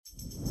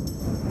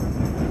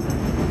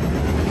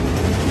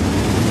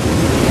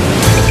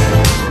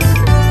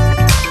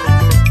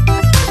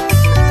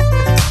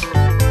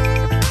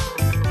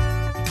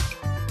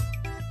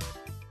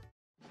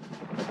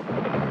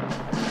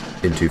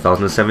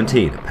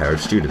2017, a pair of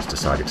students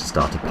decided to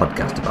start a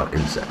podcast about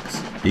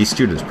insects. These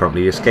students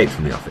promptly escaped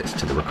from the office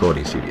to the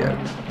recording studio.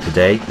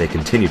 Today, they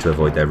continue to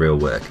avoid their real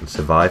work and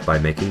survive by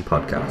making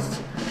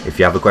podcasts. If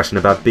you have a question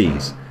about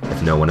bees,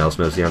 if no one else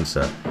knows the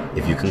answer,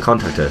 if you can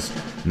contact us,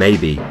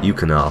 maybe you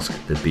can ask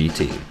the bee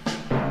team.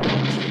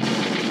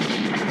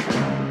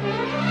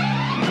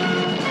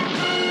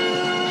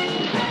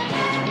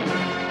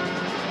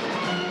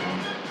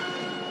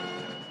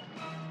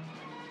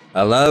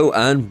 Hello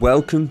and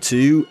welcome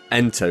to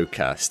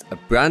Entocast, a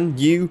brand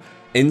new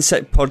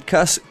insect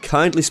podcast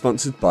kindly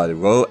sponsored by the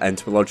Royal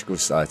Entomological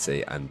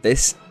Society, and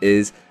this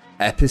is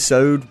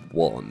episode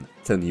 1,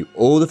 telling you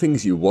all the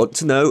things you want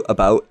to know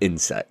about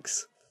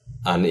insects.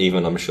 And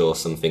even, I'm sure,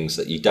 some things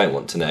that you don't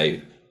want to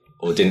know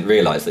or didn't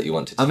realise that you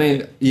wanted to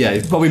know.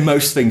 Yeah, probably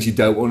most things you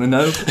don't want to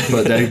know,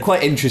 but they're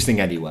quite interesting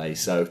anyway,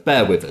 so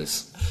bear with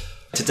us.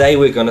 Today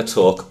we're going to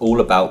talk all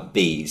about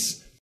bees.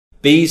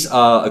 Bees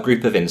are a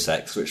group of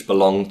insects which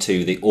belong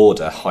to the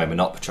order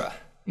Hymenoptera.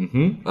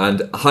 Mm-hmm. And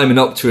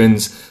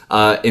Hymenopterans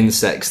are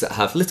insects that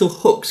have little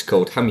hooks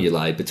called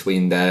hamuli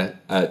between their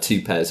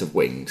two pairs of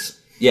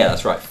wings. Yeah,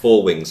 that's right,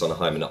 4 wings on a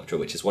Hymenoptera,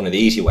 which is one of the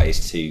easy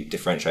ways to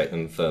differentiate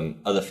them from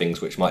other things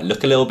which might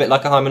look a little bit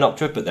like a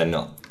Hymenoptera, but they're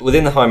not.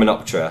 Within the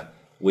Hymenoptera,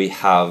 we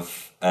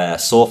have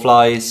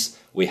sawflies,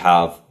 we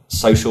have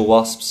social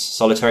wasps,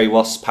 solitary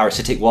wasps,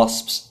 parasitic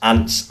wasps,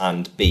 ants,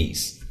 and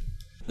bees.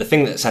 The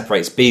thing that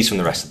separates bees from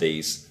the rest of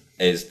these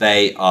is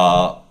they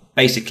are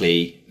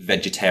basically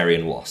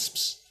vegetarian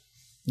wasps.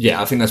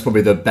 Yeah, I think that's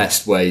probably the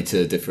best way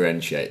to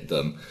differentiate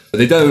them.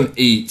 They don't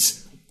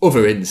eat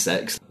other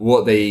insects.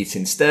 What they eat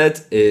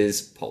instead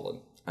is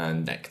pollen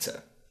and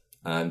nectar,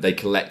 and they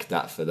collect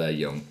that for their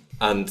young.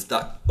 And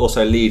that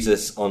also leads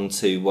us on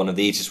to one of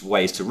the easiest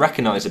ways to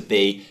recognise a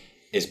bee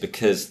is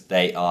because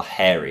they are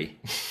hairy.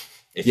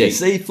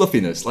 See,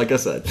 fluffiness, like I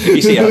said. If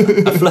you see a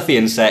fluffy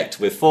insect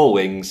with 4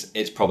 wings,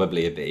 it's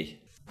probably a bee.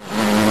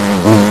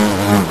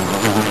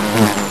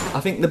 I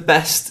think the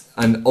best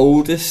and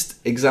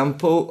oldest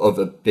example of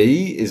a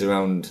bee is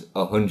around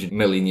 100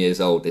 million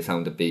years old. They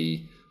found a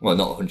bee, well,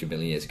 not 100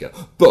 million years ago,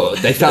 but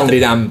they found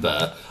in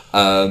amber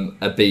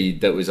a bee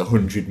that was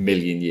 100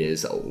 million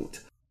years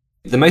old.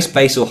 The most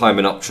basal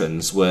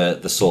Hymenopterans were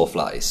the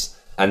sawflies.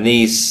 And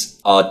these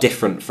are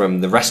different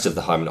from the rest of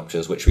the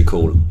Hymenopterans, which we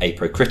call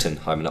apocritan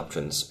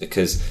Hymenopterans,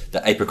 because the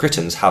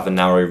apocritans have a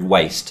narrow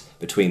waist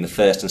between the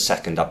first and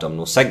second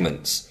abdominal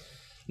segments.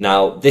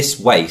 Now, this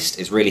waist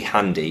is really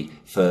handy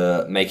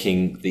for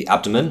making the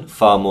abdomen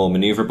far more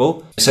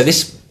manoeuvrable. So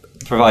this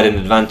provided an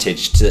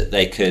advantage that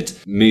they could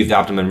move the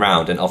abdomen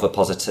round and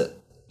ovipositor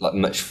like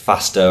much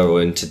faster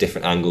or into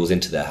different angles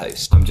into their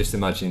host. I'm just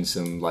imagining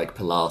some like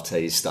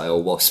Pilates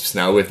style wasps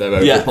now with their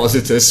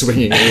ovipositor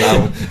swinging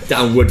around,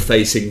 downward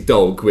facing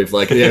dog with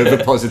like the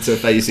ovipositor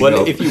facing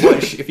up.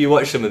 If you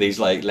watch some of these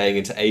like laying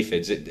into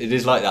aphids, it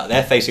is like that.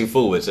 They're facing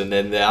forwards and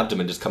then their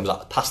abdomen just comes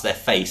up past their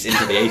face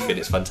into the aphid.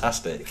 It's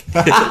fantastic.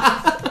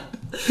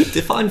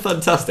 Define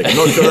fantastic. I'm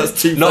not sure that's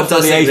too not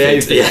fantastic. For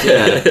the aphids.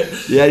 Yeah.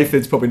 The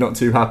aphid's probably not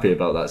too happy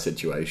about that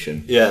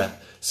situation. Yeah.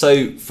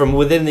 So from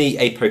within the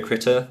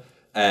apocrita,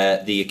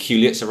 the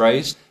aculeates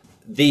arose.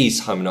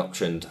 These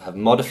Hymenopterans have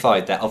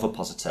modified their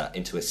ovipositor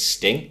into a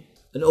sting.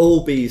 And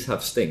all bees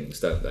have stings,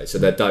 don't they? So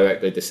they're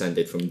directly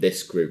descended from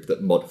this group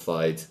that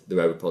modified their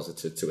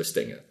ovipositor to a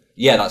stinger.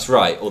 Yeah, that's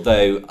right.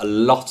 Although a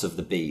lot of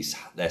the bees,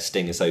 their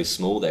sting is so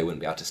small they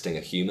wouldn't be able to sting a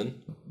human.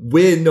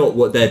 We're not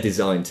what they're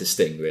designed to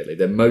sting, really.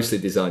 They're mostly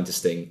designed to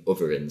sting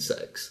other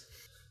insects.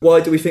 Why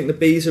do we think the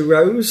bees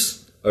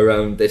arose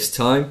around this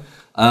time?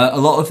 A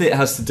lot of it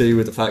has to do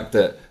with the fact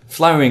that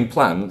flowering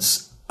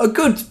plants a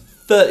good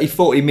 30,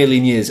 40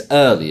 million years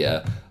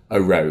earlier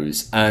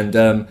arose.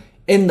 And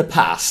in the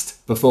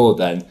past, before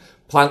then,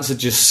 plants had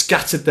just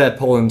scattered their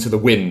pollen to the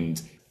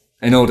wind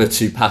in order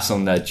to pass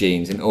on their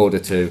genes, in order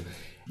to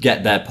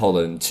get their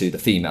pollen to the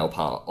female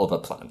part of a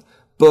plant.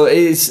 But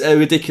it's a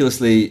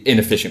ridiculously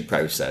inefficient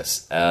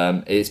process.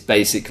 It's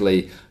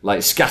basically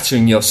like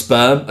scattering your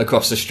sperm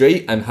across the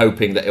street and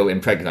hoping that it'll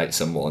impregnate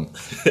someone.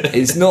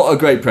 It's not a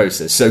great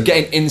process. So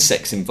getting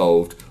insects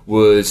involved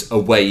was a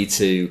way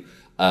to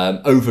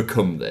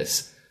overcome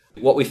this.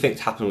 What we think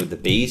happened with the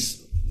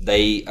bees,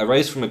 they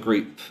arose from a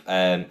group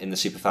in the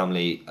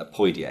superfamily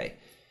Apoideae,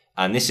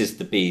 and this is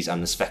the bees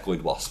and the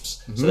specklewood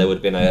wasps. Mm-hmm. So there would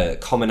have been a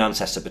common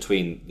ancestor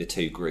between the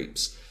two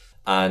groups.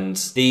 And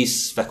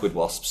these specklewood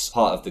wasps,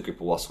 part of the group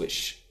of wasps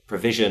which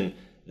provision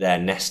their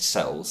nest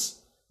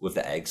cells with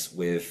the eggs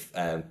with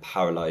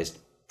paralysed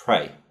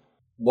prey.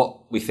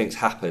 What we think's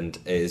happened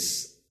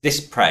is this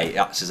prey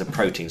acts as a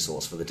protein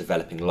source for the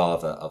developing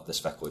larva of the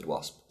specklewood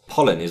wasp.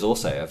 Pollen is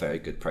also a very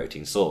good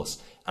protein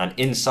source. And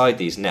inside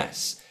these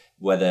nests,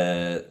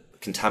 whether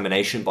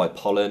contamination by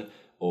pollen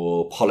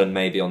or pollen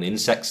maybe on the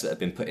insects that have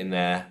been put in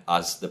there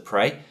as the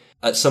prey,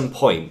 at some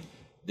point,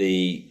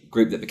 the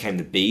group that became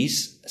the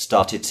bees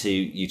started to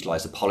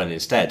utilise the pollen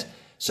instead.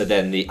 So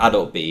then the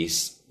adult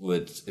bees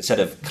would, instead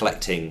of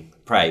collecting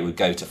prey would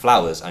go to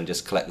flowers and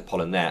just collect the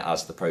pollen there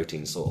as the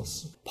protein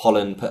source.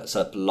 Pollen puts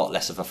up a lot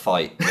less of a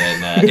fight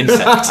than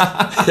insects.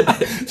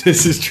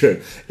 This is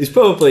true. It's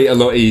probably a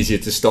lot easier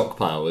to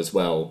stockpile as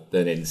well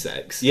than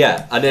insects.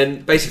 Yeah, and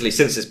then basically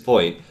since this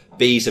point,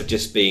 bees have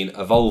just been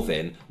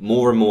evolving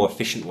more and more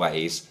efficient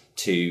ways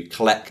to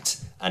collect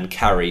and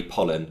carry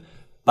pollen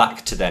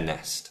back to their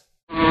nest.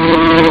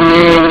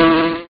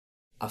 I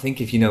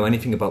think if you know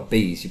anything about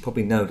bees, you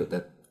probably know that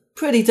they're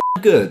pretty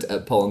damn good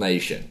at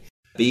pollination.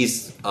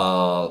 Bees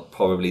are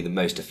probably the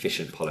most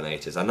efficient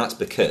pollinators, and that's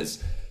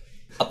because,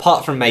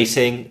 apart from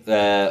mating,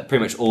 pretty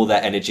much all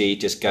their energy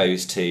just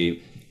goes to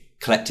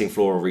collecting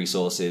floral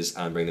resources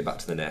and bringing them back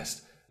to the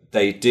nest.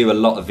 They do a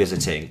lot of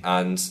visiting,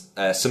 and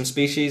some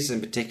species in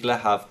particular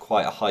have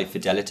quite a high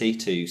fidelity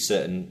to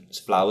certain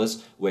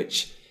flowers,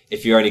 which,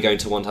 if you're only going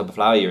to one type of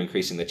flower, you're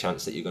increasing the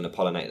chance that you're going to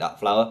pollinate that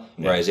flower.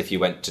 Whereas if you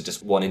went to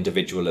just one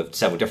individual of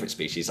several different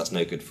species, that's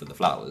no good for the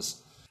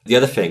flowers. The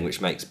other thing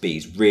which makes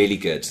bees really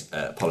good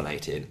at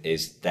pollinating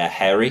is they're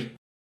hairy.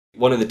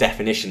 One of the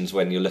definitions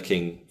when you're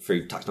looking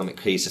through taxonomic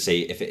trees to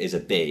see if it is a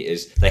bee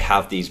is they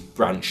have these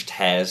branched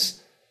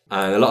hairs.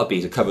 And a lot of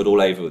bees are covered all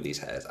over with these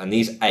hairs. And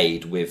these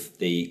aid with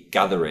the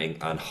gathering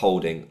and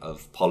holding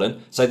of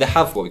pollen. So they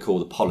have what we call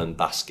the pollen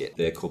basket,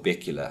 the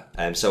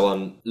corbicula. So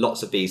on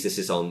lots of bees, this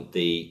is on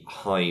the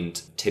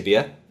hind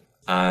tibia.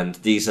 And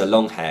these are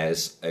long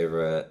hairs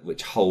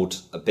which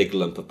hold a big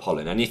lump of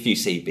pollen. And if you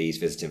see bees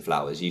visiting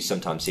flowers, you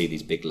sometimes see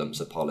these big lumps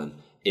of pollen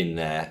in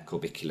their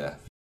corbicula.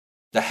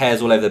 The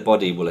hairs all over their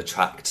body will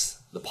attract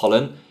the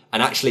pollen.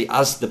 And actually,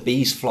 as the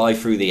bees fly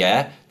through the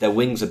air, their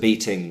wings are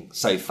beating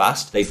so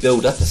fast, they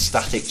build up a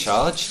static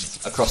charge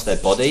across their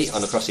body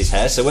and across these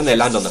hairs. So when they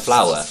land on the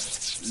flower,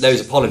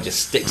 loads of pollen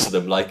just sticks to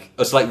them,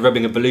 it's like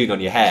rubbing a balloon on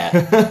your hair.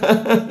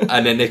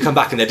 And then they come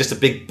back and they're just a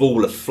big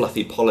ball of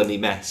fluffy polleny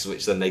mess,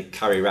 which then they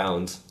carry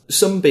around.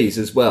 Some bees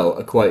as well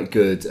are quite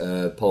good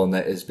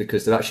pollinators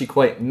because they're actually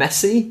quite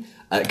messy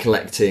at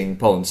collecting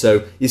pollen.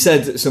 So you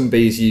said that some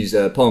bees use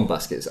pollen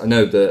baskets. I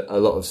know that a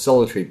lot of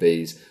solitary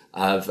bees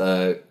have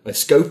a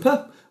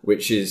scopa,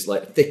 which is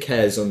like thick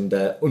hairs on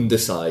their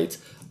underside,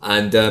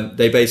 and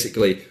they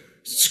basically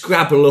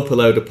scrabble up a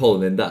load of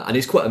pollen in that, and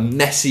it's quite a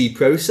messy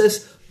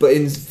process, but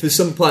for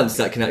some plants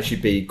that can actually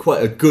be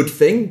quite a good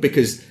thing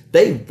because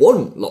they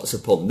want lots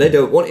of pollen. They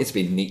don't want it to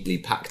be neatly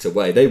packed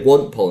away. They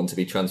want pollen to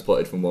be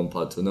transported from one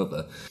plant to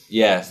another.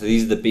 Yeah, so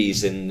these are the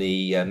bees in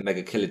the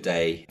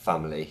Megachilidae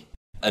family.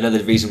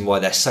 Another reason why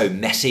they're so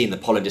messy and the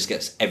pollen just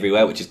gets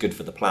everywhere, which is good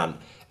for the plant,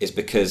 is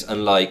because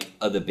unlike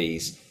other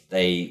bees,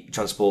 they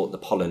transport the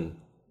pollen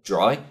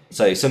dry.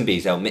 So some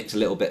bees, they'll mix a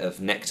little bit of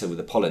nectar with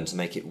the pollen to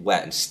make it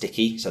wet and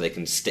sticky so they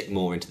can stick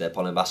more into their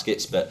pollen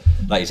baskets. But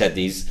like you said,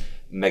 these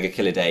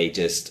Megachilidae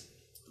just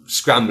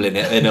scrambling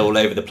it in all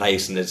over the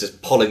place and there's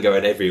just pollen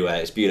going everywhere.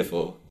 It's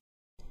beautiful.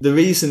 The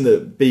reason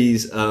that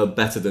bees are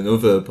better than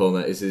other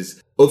pollinators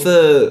is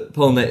other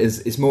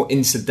pollinators is more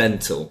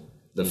incidental,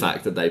 the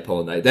fact that they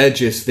pollinate. They're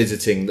just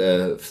visiting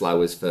the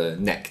flowers for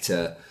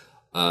nectar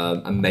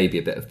and maybe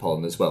a bit of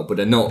pollen as well, but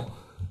they're not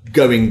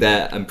going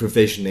there and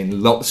provisioning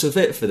lots of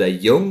it for their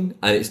young,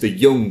 and it's the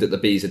young that the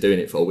bees are doing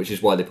it for, which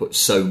is why they put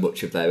so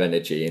much of their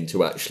energy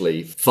into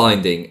actually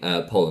finding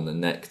pollen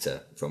and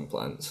nectar from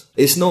plants.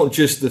 It's not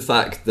just the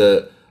fact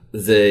that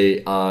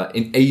they are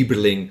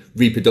enabling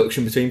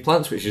reproduction between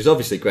plants, which is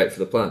obviously great for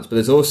the plants, but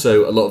there's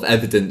also a lot of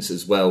evidence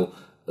as well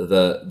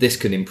that this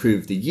can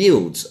improve the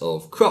yields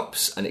of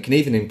crops, and it can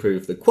even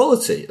improve the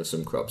quality of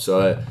some crops.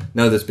 So I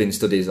know there's been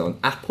studies on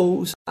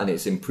apples, and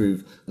it's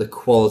improved the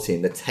quality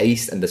and the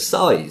taste and the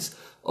size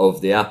of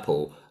the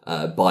apple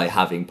by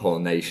having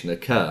pollination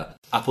occur.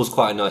 Apple's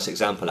quite a nice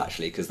example,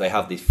 actually, because they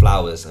have these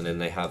flowers, and then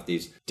they have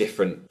these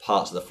different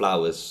parts of the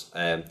flowers,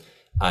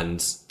 and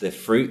the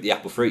fruit, the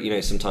apple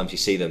fruit, sometimes you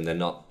see them, they're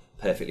not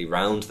perfectly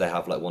round. They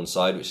have like one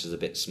side which is a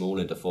bit small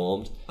and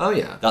deformed. Oh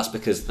yeah. That's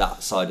because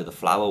that side of the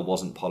flower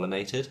wasn't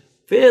pollinated.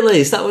 Really?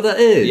 Is that what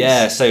that is?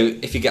 Yeah, so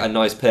if you get a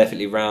nice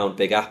perfectly round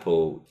big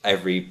apple,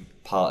 every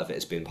part of it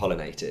has been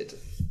pollinated.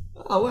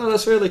 Oh wow,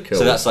 that's really cool.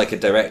 So that's like a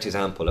direct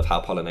example of how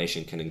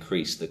pollination can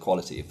increase the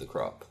quality of the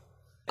crop.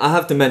 I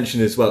have to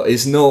mention as well,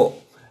 it's not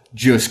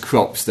just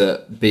crops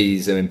that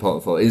bees are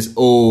important for. It's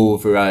all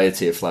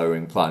variety of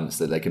flowering plants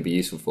that they can be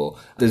useful for.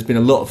 There's been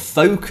a lot of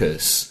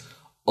focus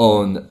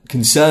on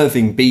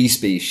conserving bee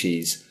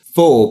species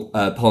for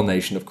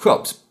pollination of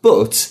crops.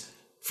 But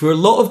for a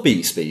lot of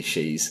bee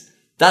species,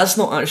 that's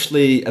not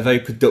actually a very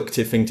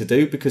productive thing to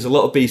do because a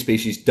lot of bee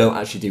species don't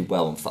actually do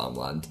well on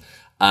farmland.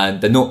 And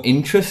they're not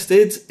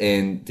interested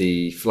in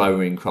the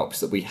flowering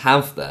crops that we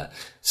have there.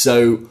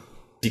 So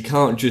you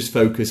can't just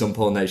focus on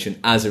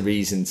pollination as a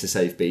reason to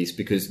save bees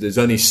because there's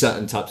only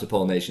certain types of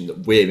pollination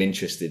that we're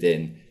interested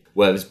in,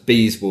 whereas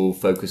bees will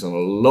focus on a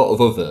lot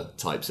of other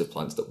types of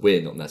plants that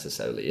we're not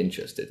necessarily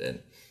interested in.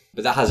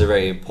 But that has a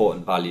very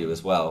important value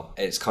as well.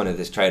 It's kind of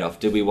this trade-off.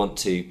 Do we want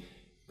to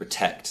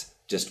protect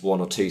just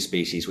one or two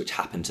species which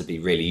happen to be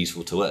really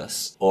useful to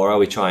us? Or are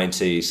we trying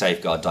to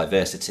safeguard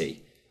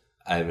diversity?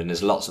 And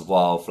there's lots of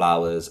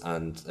wildflowers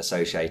and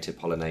associated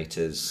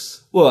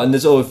pollinators. Well, and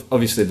there's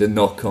obviously the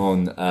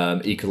knock-on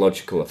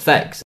ecological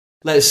effects.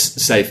 Let's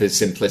say, for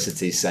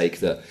simplicity's sake,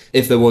 that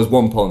if there was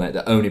one pollinator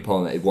that only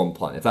pollinated one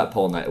plant, if that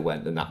pollinator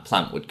went, then that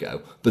plant would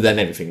go. But then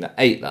everything that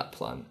ate that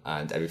plant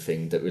and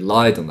everything that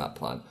relied on that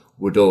plant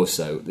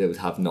they would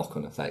have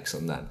knock-on effects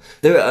on them.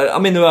 There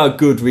are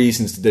good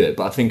reasons to do it,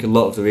 but I think a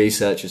lot of the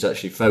research is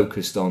actually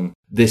focused on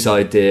this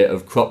idea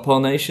of crop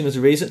pollination as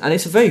a reason, and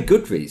it's a very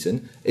good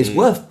reason. It's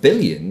worth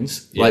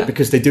billions,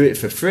 because they do it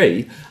for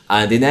free.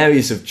 And in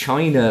areas of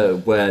China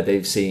where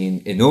they've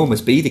seen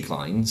enormous bee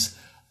declines,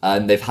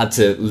 and they've had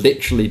to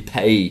literally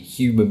pay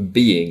human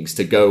beings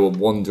to go and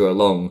wander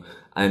along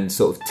and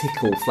sort of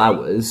tickle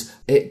flowers,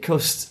 it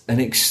costs an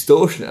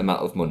extortionate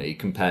amount of money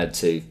compared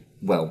to,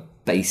 well,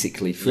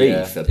 basically free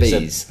for bees.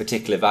 It's a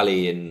particular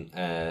valley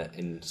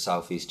in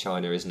southeast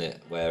China, isn't it,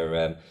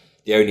 where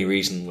the only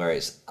reason where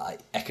it's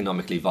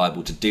economically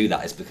viable to do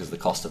that is because the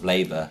cost of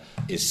labour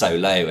is so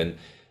low, and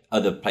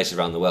other places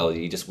around the world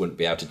you just wouldn't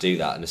be able to do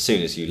that. And as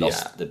soon as you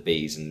lost the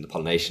bees and the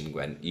pollination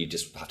went, you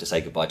just have to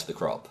say goodbye to the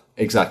crop.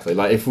 Exactly.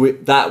 Like if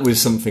that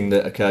was something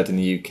that occurred in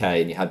the UK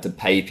and you had to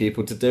pay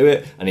people to do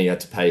it, and you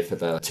had to pay for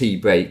their tea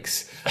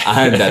breaks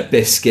and their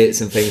biscuits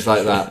and things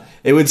like that,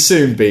 it would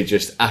soon be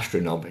just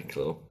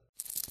astronomical.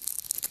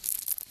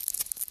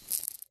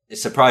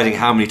 It's surprising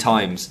how many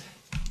times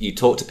you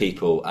talk to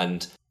people,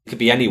 and it could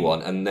be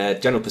anyone, and their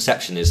general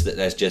perception is that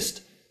there's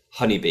just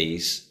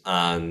honeybees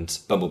and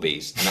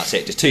bumblebees, and that's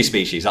it. Just two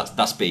species.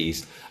 That's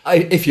bees.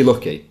 If you're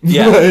lucky.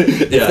 Yeah.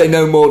 If they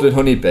know more than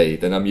honeybee,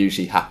 then I'm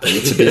usually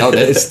happy, to be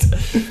honest.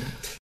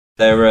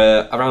 There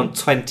are around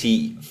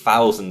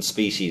 20,000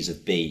 species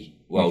of bee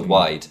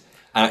worldwide.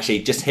 And actually,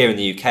 just here in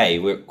the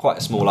UK, we're quite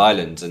a small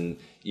island, and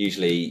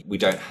usually we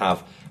don't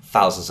have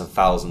thousands and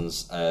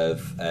thousands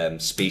of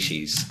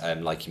species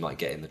like you might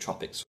get in the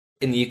tropics.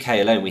 In the UK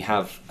alone, we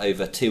have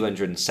over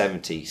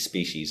 270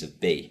 species of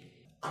bee.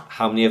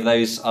 How many of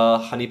those are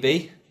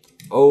honeybee?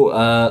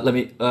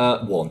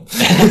 One.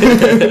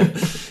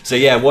 So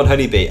yeah, one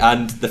honeybee.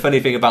 And the funny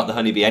thing about the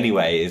honeybee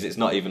anyway is it's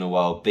not even a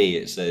wild bee,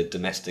 it's a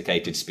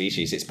domesticated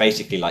species. It's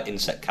basically like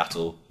insect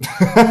cattle.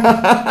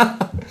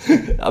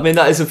 I mean,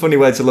 that is a funny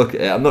way to look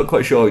at it. I'm not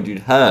quite sure you'd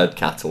herd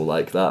cattle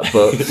like that,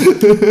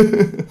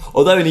 but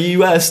although in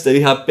the US they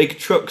have big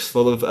trucks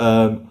full of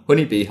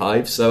honeybee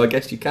hives, so I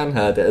guess you can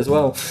herd it as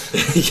well.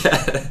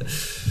 Yeah.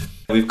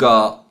 We've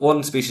got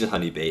one species of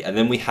honeybee, and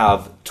then we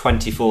have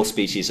 24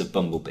 species of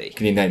bumblebee.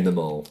 Can you name them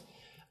all?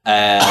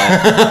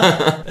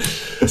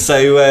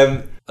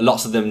 So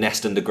lots of them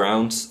nest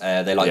underground.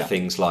 They like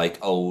things like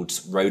old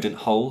rodent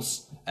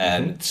holes.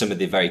 Some of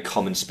the very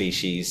common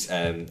species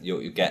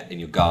you'll get in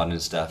your garden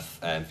and stuff,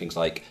 things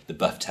like the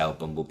buff-tailed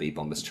bumblebee,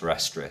 Bombus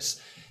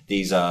terrestris.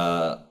 These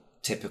are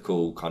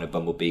typical kind of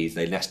bumblebees.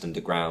 They nest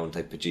underground.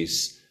 They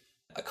produce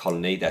a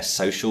colony. They're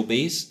social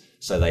bees,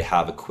 so they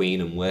have a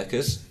queen and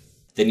workers.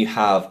 Then you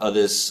have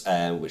others,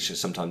 which are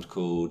sometimes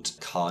called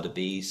carder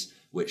bees,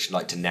 which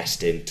like to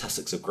nest in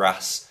tussocks of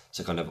grass,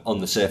 so kind of on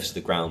the surface of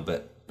the ground,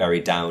 but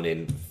buried down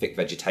in thick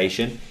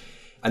vegetation.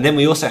 And then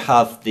we also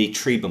have the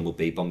tree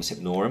bumblebee, Bombus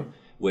hypnorum,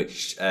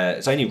 which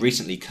has only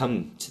recently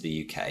come to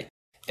the UK.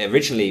 It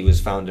originally was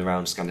found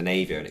around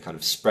Scandinavia, and it kind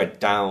of spread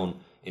down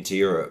into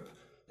Europe,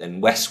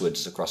 then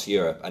westwards across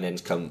Europe, and then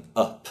come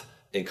up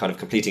in kind of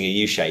completing a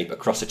U-shape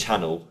across a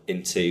channel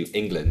into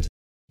England,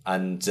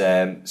 and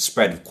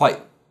spread quite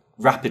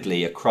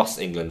rapidly across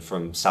England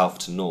from south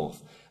to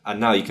north, and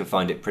now you can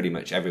find it pretty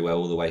much everywhere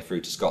all the way through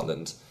to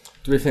Scotland.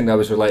 Do we think that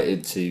was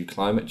related to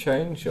climate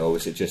change, or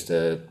was it just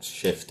a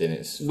shift in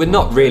its... We're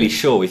not really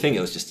sure. We think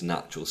it was just a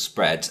natural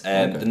spread.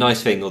 The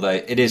nice thing, although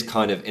it is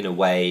kind of in a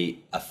way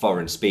a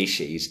foreign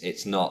species,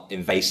 it's not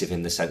invasive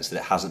in the sense that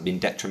it hasn't been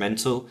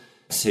detrimental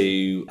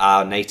to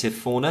our native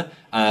fauna.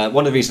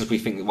 One of the reasons we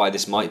think why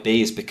this might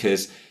be is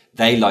because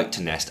they like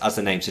to nest, as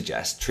the name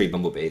suggests, tree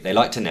bumblebee, they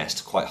like to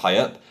nest quite high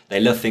up. They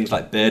love things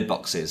like bird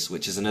boxes,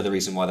 which is another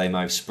reason why they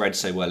might have spread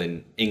so well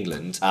in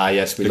England. Ah,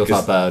 yes, we love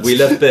our birds. We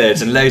love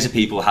birds, and loads of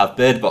people have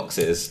bird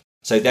boxes.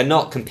 So they're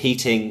not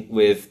competing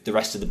with the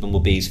rest of the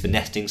bumblebees for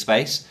nesting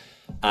space,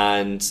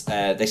 and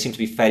they seem to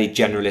be fairly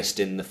generalist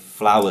in the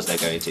flowers they're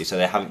going to, so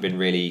they haven't been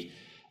really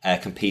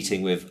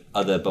competing with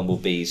other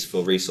bumblebees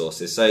for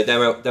resources. So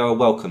they're a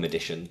welcome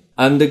addition.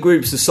 And the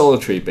groups of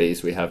solitary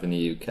bees we have in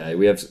the UK,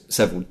 we have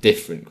several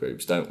different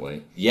groups, don't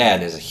we? Yeah,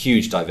 there's a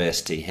huge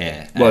diversity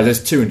here. Well,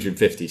 there's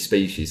 250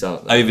 species,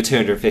 aren't there? Over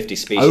 250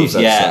 species,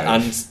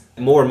 and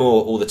more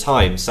all the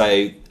time.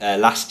 So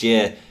last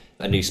year,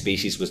 a new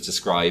species was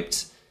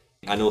described.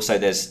 And also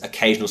there's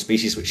occasional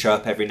species which show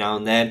up every now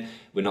and then.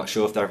 We're not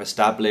sure if they're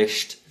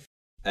established.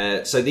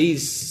 So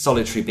these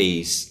solitary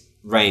bees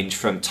range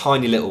from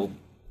tiny little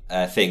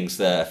things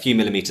that are a few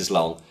millimetres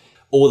long,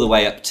 all the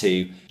way up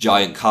to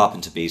giant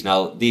carpenter bees.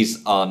 Now,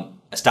 these aren't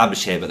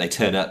established here, but they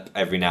turn up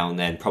every now and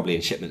then, probably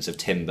in shipments of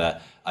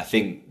timber. I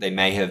think they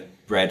may have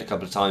bred a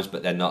couple of times,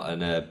 but they're not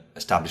an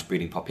established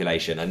breeding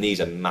population. And these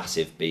are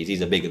massive bees.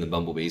 These are bigger than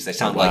bumblebees. They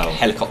sound like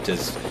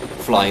helicopters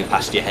flying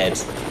past your head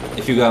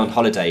if you go on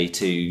holiday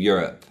to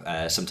Europe,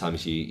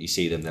 sometimes you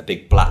see them. They're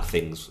big black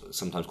things,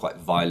 sometimes quite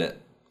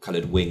violet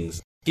coloured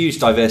wings. Huge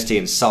diversity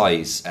in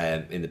size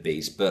in the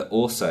bees, but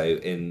also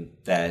in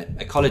their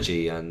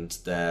ecology and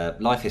their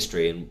life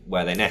history and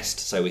where they nest.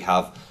 So we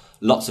have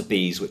lots of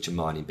bees which are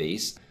mining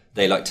bees.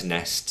 They like to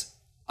nest,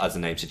 as the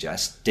name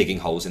suggests, digging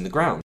holes in the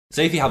ground.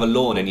 So if you have a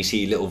lawn and you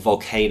see little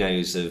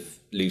volcanoes of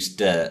loose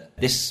dirt,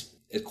 this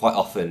quite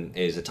often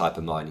is a type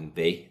of mining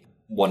bee.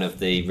 One of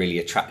the really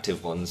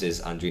attractive ones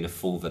is Andrena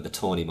fulva, the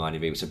tawny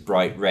mining bee. It's a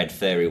bright red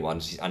furry one,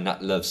 and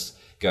that loves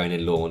going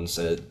in lawns.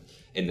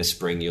 In the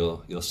spring,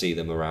 you'll see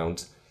them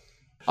around.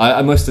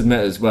 I must admit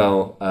as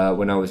well,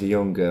 when I was a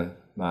younger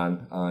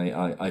man,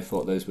 I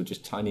thought those were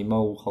just tiny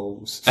mole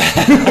holes.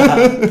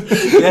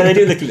 Yeah, they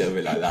do look a little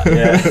bit like that.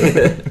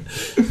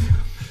 Yeah.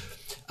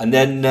 And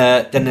then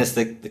there's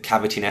the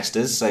cavity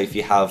nesters. So if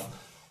you have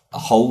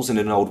holes in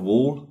an old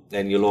wall,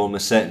 then you'll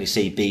almost certainly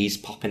see bees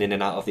popping in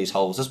and out of these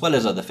holes, as well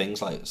as other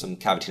things like some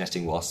cavity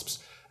nesting wasps.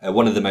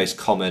 One of the most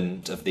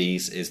common of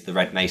these is the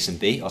red mason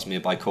bee,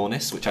 Osmia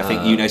bicornis, which I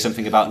think you know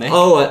something about, Nick.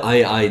 Oh,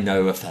 I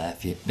know a fair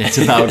bit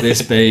about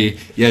this bee.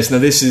 Yes, now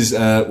this is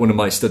one of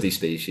my study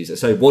species.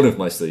 So one of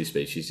my study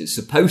species. It's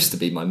supposed to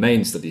be my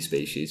main study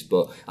species,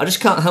 but I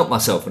just can't help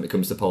myself when it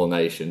comes to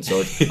pollination.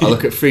 So I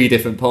look at 3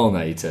 different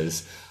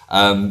pollinators.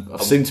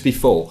 Soon to be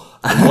 4.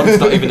 And one's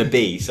not even a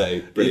bee,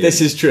 so brilliant.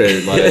 This is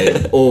true,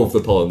 like all of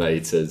the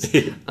pollinators.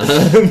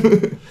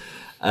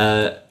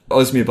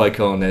 Osmia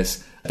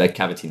bicornis, they're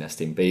cavity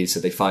nesting bees, so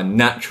they find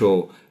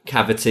natural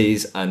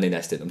cavities and they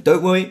nest in them.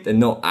 Don't worry, they're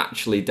not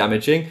actually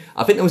damaging.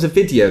 I think there was a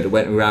video that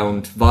went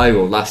around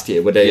viral last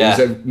year where there was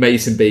a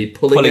mason bee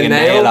pulling a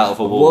nail out of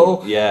a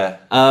wall. Yeah.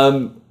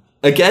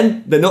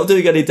 Again, they're not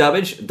doing any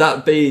damage.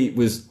 That bee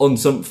was on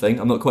something,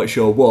 I'm not quite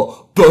sure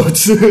what, but...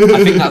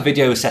 I think that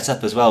video was set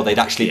up as well. They'd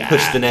actually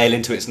pushed the nail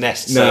into its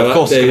nest, so of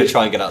course it's going to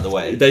try and get out of the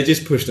way. They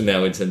just pushed the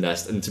nail into the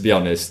nest, and to be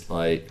honest,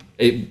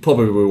 it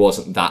probably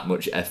wasn't that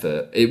much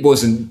effort. It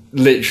wasn't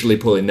literally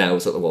pulling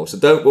nails out the wall. So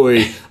don't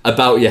worry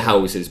about your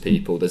houses,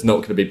 people. There's not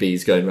going to be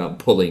bees going around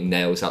pulling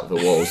nails out of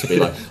the walls to be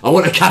like, I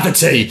want a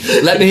cavity,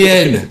 let me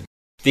in.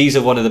 These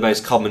are one of the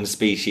most common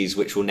species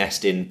which will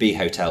nest in bee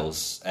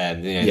hotels.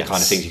 The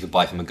kind of things you could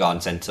buy from a garden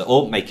centre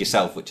or make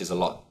yourself, which is a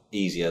lot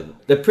easier.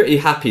 They're pretty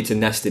happy to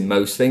nest in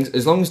most things.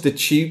 As long as the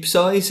tube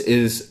size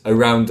is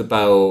around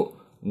about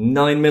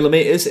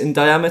 9mm in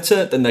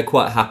diameter, then they're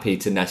quite happy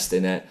to nest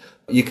in it.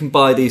 You can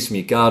buy these from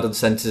your garden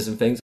centres and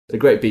things. They're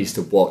great bees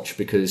to watch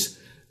because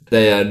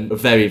they are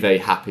very, very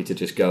happy to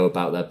just go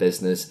about their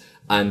business.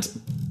 And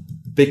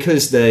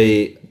because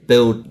they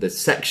build the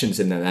sections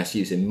in their nest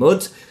using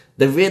mud,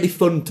 they're really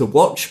fun to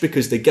watch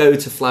because they go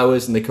to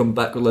flowers and they come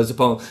back with loads of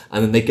pollen,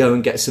 and then they go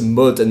and get some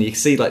mud, and you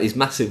see like these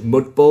massive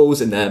mud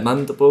balls in their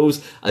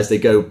mandibles as they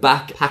go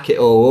back, pack it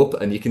all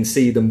up, and you can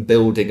see them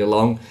building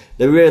along.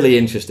 They're really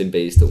interesting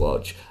bees to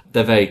watch.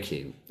 They're very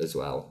cute as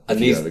well. And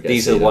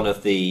these are one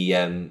of the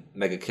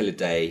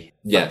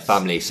Megachilidae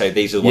family. So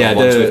these are one of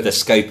the ones with the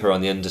scopa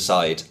on the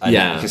underside. And you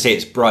can see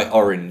it's bright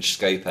orange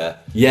scopa.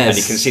 Yes. And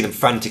you can see them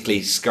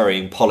frantically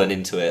scurrying pollen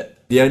into it.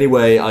 The only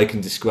way I can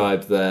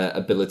describe their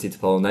ability to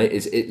pollinate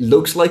is it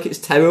looks like it's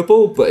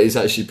terrible, but it's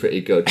actually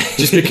pretty good.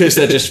 Just because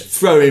they're just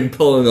throwing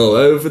pollen all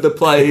over the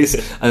place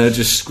and they're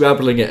just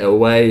scrabbling it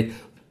away.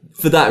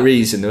 For that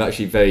reason, they're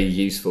actually very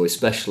useful,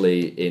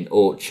 especially in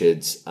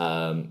orchards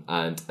and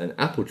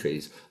apple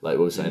trees. Like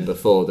we were saying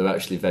before, they're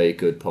actually very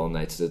good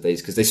pollinators of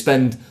these because they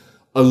spend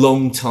a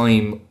long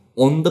time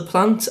on the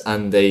plant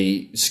and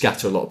they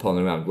scatter a lot of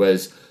pollen around,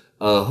 whereas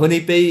a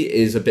honeybee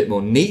is a bit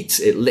more neat.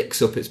 It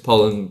licks up its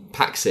pollen,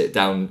 packs it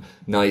down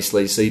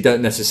nicely, so you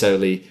don't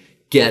necessarily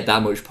get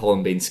that much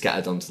pollen being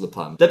scattered onto the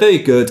plant. They're very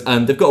good,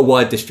 and they've got a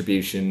wide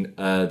distribution.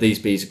 These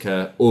bees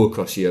occur all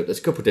across Europe. There's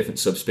a couple of different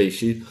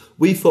subspecies.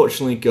 We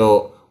fortunately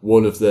got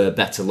one of the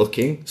better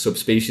looking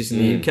subspecies in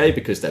the UK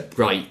because they're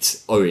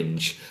bright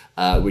orange,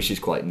 which is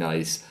quite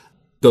nice.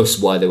 Thus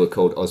why they were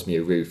called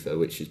Osmia rufa,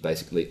 which is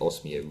basically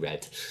Osmia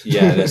red.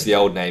 Yeah, that's the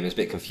old name. It's a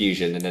bit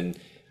confusion, and then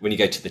when you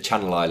go to the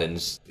Channel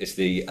Islands, it's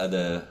the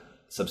other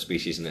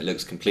subspecies and it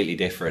looks completely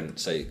different,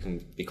 so it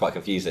can be quite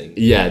confusing.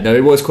 Yeah, no,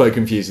 it was quite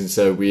confusing,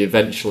 so we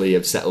eventually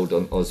have settled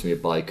on Osmia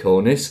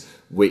bicornis,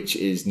 which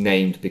is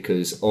named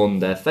because on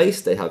their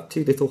face they have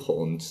 2 little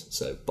horns,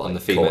 so bicornis. On the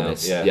female,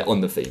 yeah,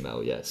 on the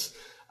female, yes.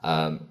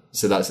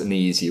 So that's an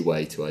easy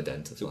way to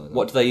identify them.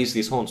 What do they use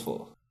these horns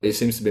for? It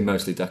seems to be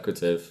mostly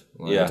decorative.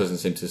 It doesn't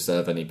seem to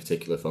serve any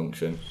particular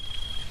function.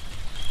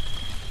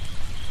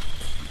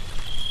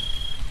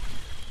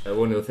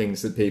 One of the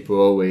things that people are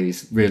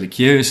always really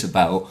curious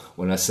about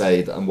when I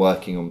say that I'm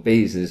working on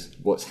bees is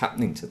what's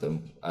happening to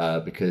them.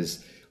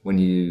 Because when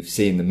you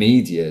see in the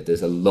media,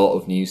 there's a lot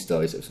of news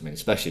stories,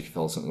 especially if you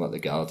follow something like The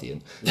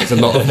Guardian, there's a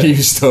lot of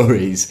news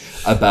stories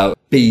about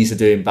bees are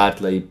doing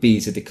badly,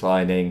 bees are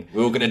declining.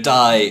 We're all going to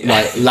die.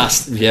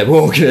 We're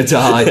all going to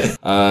die.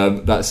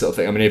 That sort of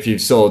thing. I mean, if you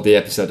saw the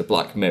episode of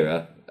Black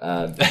Mirror,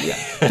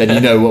 then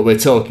you know what we're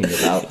talking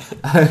about.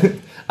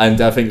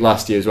 And I think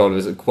last year as well, there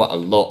was quite a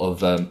lot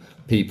of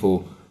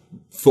people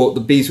thought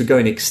the bees were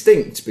going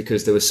extinct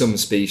because there were some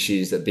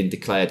species that had been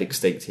declared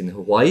extinct in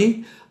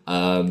Hawaii.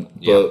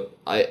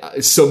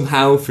 But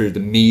somehow through the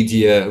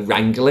media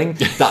wrangling,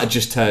 that had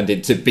just turned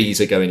into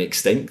bees are going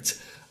extinct.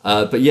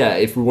 But yeah,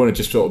 if we want to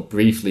just sort of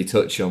briefly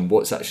touch on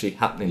what's actually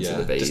happening to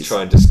the bees. Just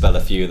try and dispel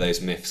a few of those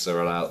myths that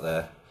are out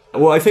there.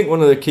 Well, I think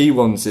one of the key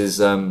ones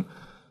is a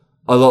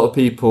lot of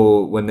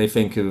people, when they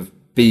think of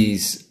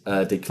bees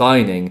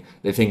declining,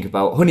 they think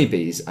about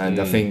honeybees. And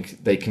I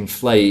think they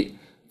conflate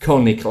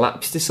colony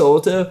collapse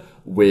disorder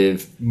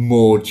with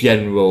more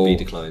general Bee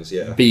declines,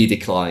 Bee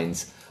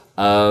declines.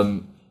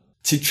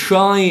 To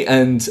try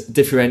and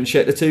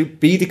differentiate the two,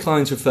 bee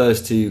declines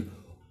refers to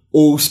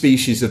all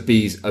species of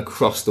bees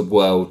across the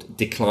world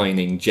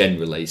declining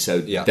generally.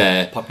 So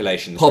their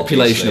population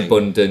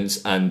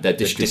abundance and their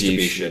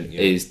distribution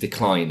is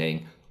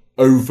declining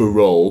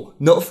overall.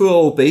 Not for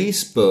all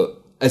bees,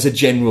 but as a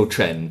general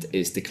trend,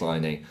 is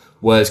declining.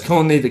 Whereas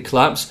colony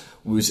collapse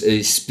was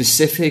a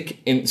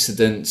specific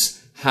incident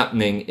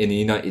happening in the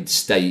United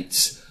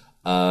States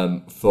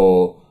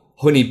for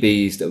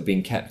honeybees that were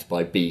being kept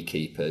by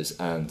beekeepers,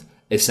 and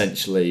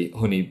essentially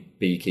honey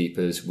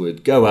beekeepers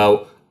would go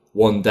out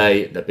one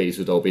day, the bees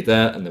would all be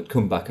there, and they'd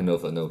come back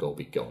another and they'd all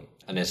be gone.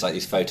 And there's like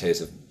these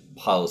photos of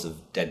piles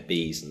of dead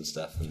bees and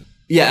stuff.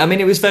 Yeah, I mean,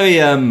 it was very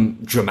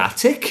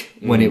dramatic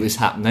when it was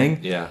happening.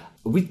 Yeah.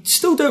 We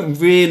still don't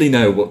really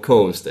know what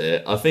caused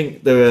it. I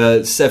think there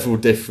are several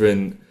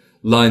different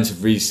lines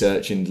of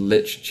research in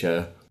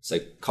literature. So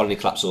colony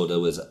collapse disorder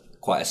was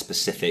quite a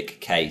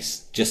specific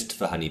case just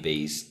for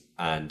honeybees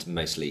and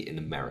mostly in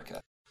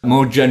America.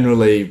 More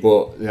generally,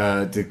 what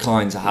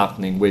declines are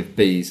happening with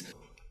bees.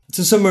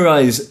 To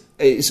summarise,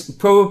 it's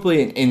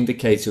probably an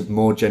indicator of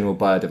more general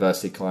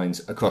biodiversity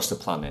declines across the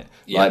planet.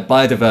 Yeah. Like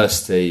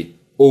biodiversity,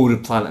 all the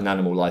plant and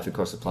animal life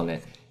across the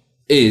planet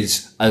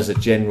is, as a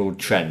general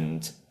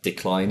trend,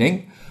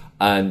 declining.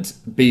 And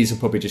bees are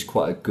probably just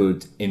quite a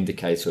good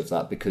indicator of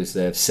that because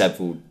they have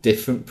several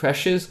different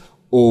pressures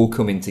all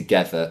coming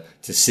together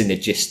to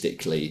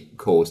synergistically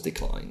cause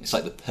declines. It's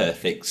like the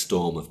perfect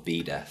storm of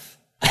bee death.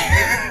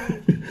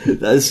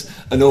 That's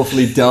an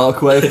awfully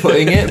dark way of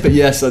putting it, but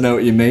yes, I know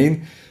what you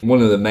mean. One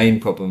of the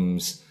main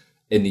problems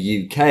in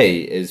the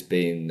UK has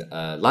been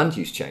land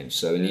use change.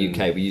 So in the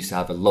UK, we used to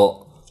have a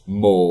lot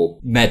more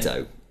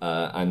meadow,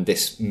 and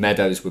this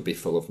meadows would be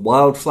full of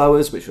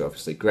wildflowers, which are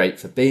obviously great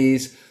for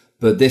bees,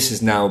 but this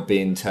is now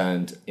being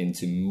turned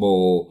into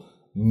more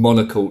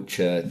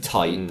monoculture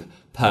type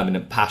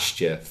permanent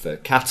pasture for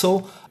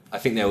cattle. I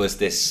think there was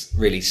this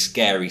really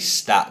scary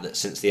stat that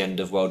since the end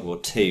of World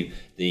War II,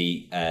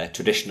 the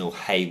traditional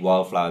hay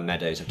wildflower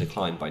meadows have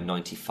declined by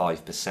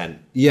 95%.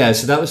 Yeah,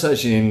 so that was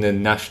actually in the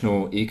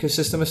National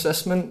Ecosystem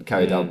Assessment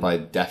carried out by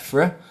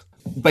DEFRA.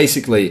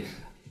 Basically,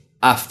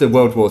 after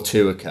World War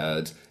II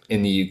occurred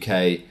in the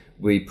UK,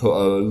 we put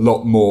a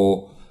lot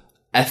more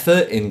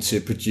effort into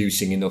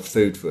producing enough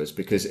food for us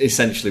because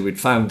essentially we'd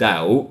found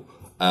out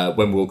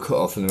when we were cut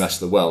off from the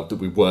rest of the world that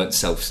we weren't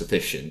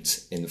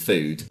self-sufficient in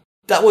food.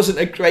 That wasn't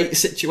a great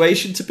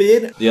situation to be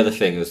in. The other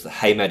thing was the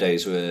hay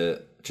meadows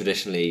were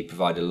traditionally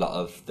provided a lot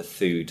of the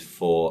food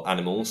for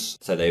animals.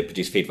 So they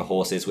produced feed for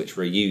horses, which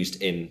were used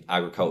in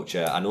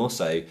agriculture, and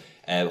also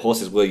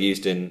horses were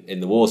used in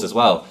the wars as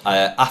well.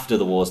 After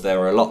the wars, there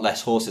were a lot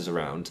less horses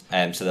around,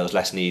 so there was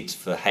less need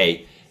for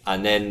hay.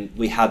 And then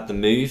we had the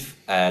move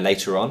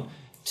later on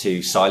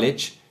to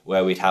silage,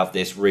 where we'd have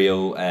this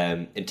real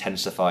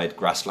intensified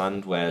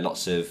grassland where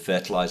lots of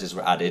fertilizers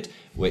were added,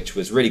 which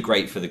was really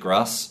great for the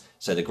grass.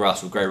 So the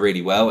grass would grow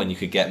really well and you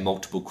could get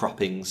multiple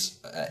croppings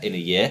in a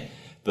year.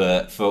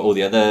 But for all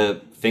the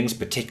other things,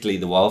 particularly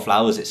the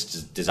wildflowers, it's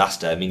a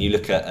disaster. I mean, you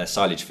look at a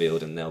silage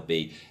field and there'll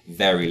be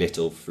very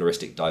little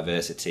floristic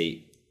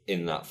diversity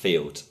in that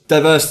field.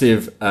 Diversity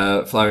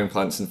of flowering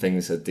plants and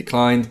things had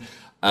declined.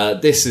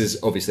 This has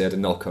obviously had a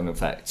knock-on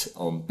effect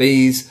on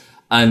bees.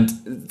 And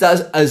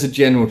that, as a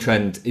general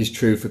trend, is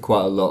true for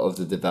quite a lot of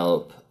the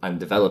developed and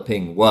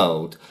developing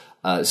world.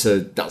 So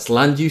that's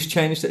land use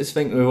change that is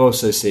thing. We're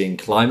also seeing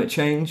climate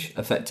change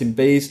affecting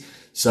bees.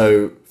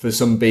 So for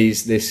some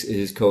bees, this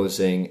is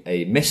causing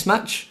a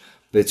mismatch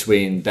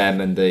between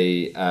them and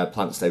the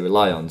plants they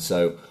rely on.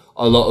 So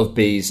a lot of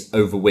bees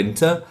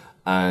overwinter,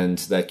 and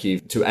their key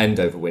to end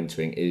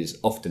overwintering is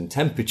often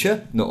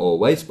temperature, not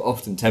always, but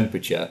often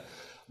temperature.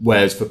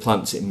 Whereas for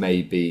plants, it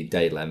may be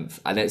day length,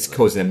 and it's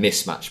causing a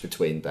mismatch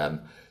between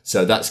them.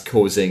 So that's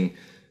causing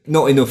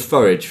not enough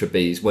forage for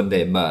bees when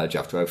they emerge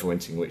after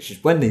overwintering, which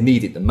is when they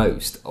need it the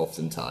most,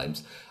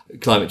 oftentimes.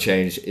 Climate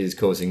change is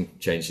causing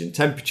changes in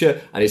temperature,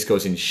 and it's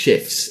causing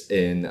shifts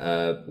in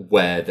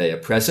where they are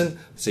present.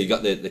 So you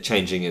got the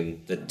changing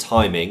in the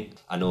timing,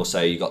 and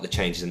also you got the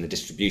changes in the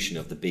distribution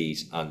of the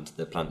bees and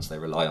the plants they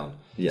rely on.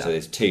 Yeah. So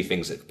there's two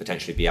things that could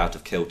potentially be out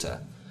of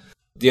kilter.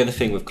 The other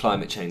thing with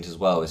climate change as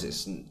well is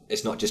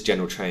it's not just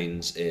general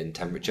change in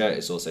temperature,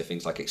 it's also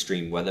things like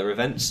extreme weather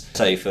events.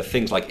 So for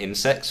things like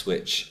insects,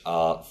 which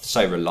are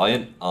so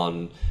reliant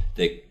on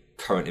the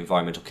current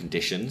environmental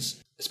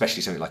conditions,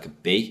 especially something like a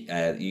bee.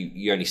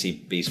 You only see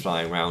bees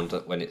flying around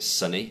when it's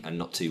sunny and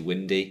not too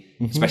windy,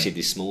 especially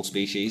these small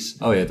species.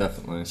 Oh yeah,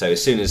 definitely. So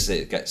as soon as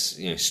it gets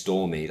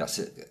stormy, that's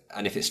it.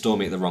 And if it's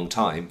stormy at the wrong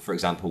time, for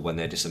example, when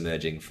they're just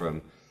emerging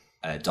from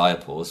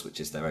diapause, which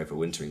is their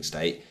overwintering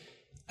state,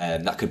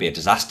 that could be a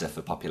disaster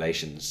for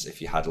populations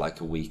if you had like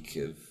a week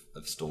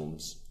of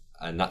storms.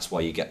 And that's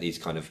why you get these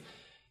kind of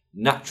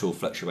natural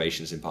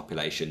fluctuations in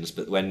populations.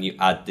 But when you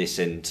add this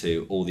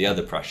into all the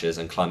other pressures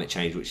and climate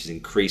change, which is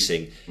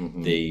increasing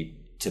the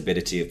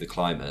turbidity of the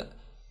climate,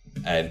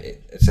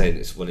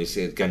 it's when you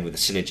see again with the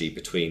synergy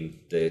between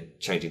the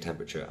changing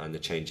temperature and the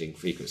changing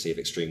frequency of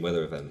extreme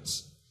weather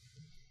events.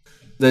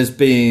 There's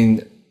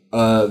been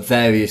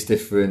various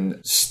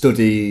different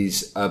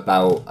studies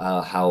about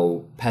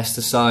how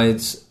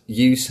pesticides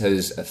use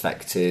has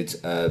affected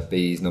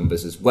bees'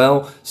 numbers as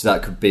well. So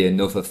that could be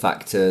another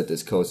factor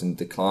that's causing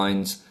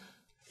declines.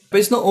 But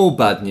it's not all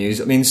bad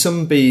news. I mean,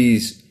 some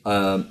bees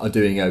are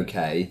doing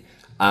okay,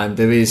 and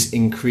there is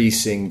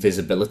increasing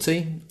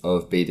visibility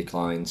of bee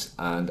declines.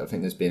 And I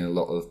think there's been a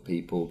lot of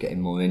people getting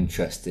more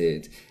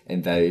interested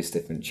in various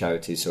different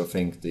charities. So I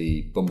think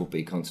the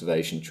Bumblebee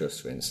Conservation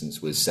Trust, for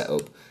instance, was set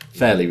up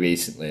fairly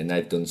recently, and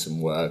they've done some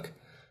work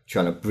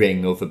trying to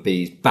bring other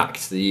bees back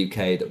to the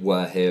UK that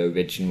were here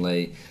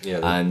originally. Yeah,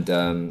 and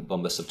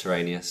Bombus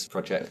Subterraneus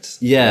project.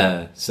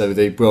 Yeah, so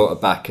they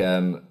brought back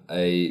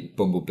a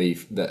bumblebee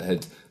that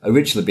had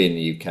originally been in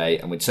the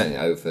UK, and we'd sent it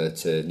over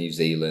to New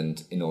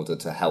Zealand in order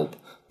to help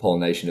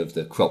pollination of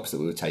the crops that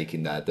we were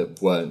taking there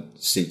that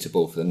weren't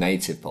suitable for the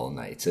native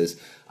pollinators.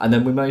 And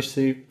then we managed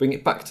to bring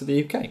it back to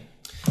the UK.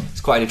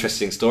 It's quite an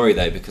interesting story,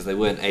 though, because they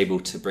weren't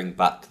able to bring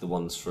back the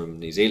ones from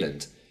New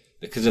Zealand.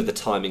 Because of the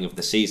timing of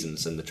the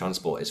seasons and the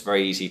transport, it's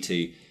very easy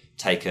to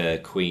take a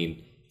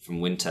queen from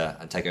winter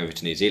and take her over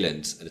to New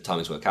Zealand, and the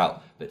timings work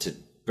out. But to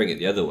bring it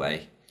the other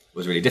way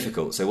was really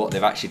difficult. So what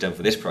they've actually done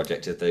for this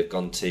project is they've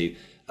gone to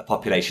a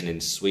population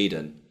in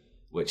Sweden,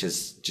 which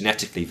is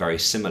genetically very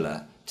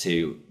similar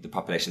to the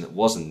population that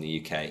was in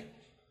the UK.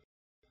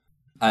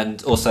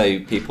 And also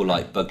people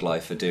like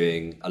BugLife are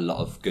doing a lot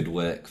of good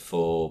work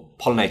for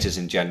pollinators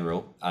in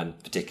general, and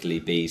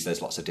particularly bees.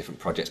 There's lots of different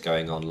projects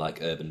going on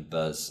like Urban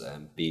Buzz,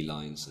 bee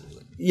lines.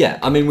 Yeah,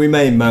 I mean, we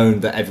may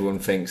moan that everyone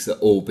thinks that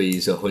all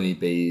bees are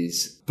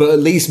honeybees, but at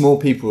least more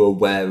people are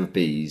aware of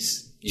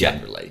bees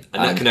generally.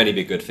 And that can only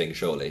be a good thing,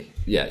 surely.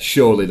 Yeah,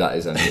 surely that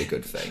is only a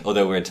good thing.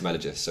 Although we're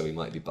entomologists, so we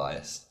might be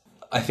biased.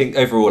 I think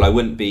overall I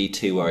wouldn't be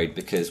too worried,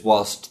 because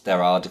whilst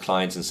there are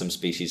declines and some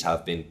species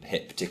have been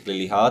hit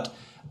particularly hard,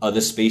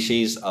 other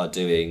species are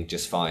doing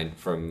just fine.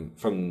 From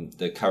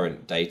the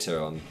current data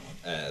on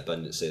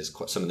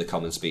abundances, some of the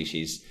common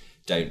species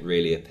don't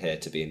really appear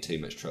to be in too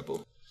much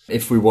trouble.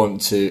 If we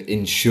want to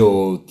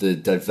ensure the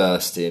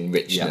diversity and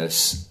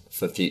richness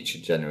for future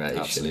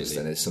generations,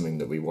 then it's something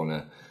that we want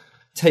to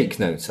take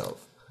note of.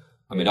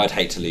 I mean, I'd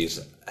hate to lose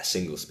a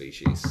single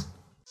species.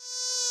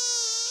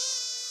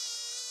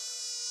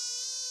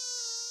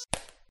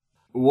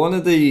 One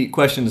of the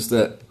questions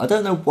that I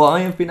don't know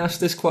why I've been asked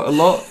this quite a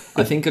lot.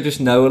 I think I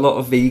just know a lot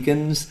of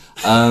vegans.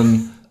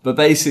 But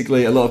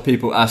basically, a lot of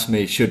people ask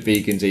me, should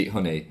vegans eat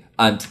honey?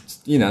 And,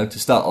 to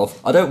start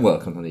off, I don't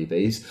work on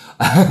honeybees.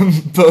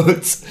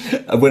 But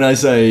when I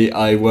say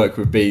I work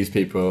with bees,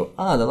 people,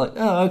 they're like,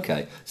 oh,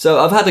 okay. So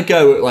I've had a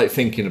go at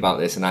thinking about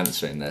this and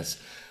answering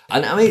this.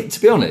 And I mean,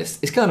 to be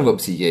honest, it's kind of up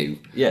to you.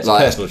 Yeah, it's a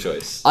personal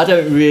choice. I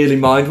don't really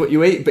mind what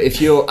you eat, but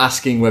if you're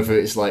asking whether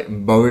it's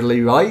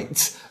morally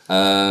right,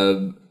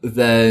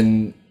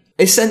 then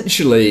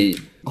essentially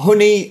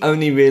honey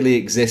only really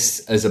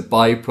exists as a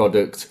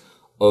byproduct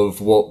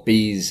of what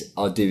bees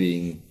are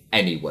doing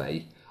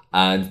anyway.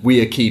 And we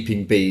are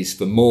keeping bees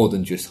for more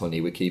than just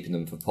honey. We're keeping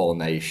them for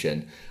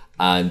pollination.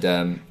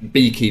 And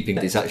beekeeping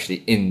is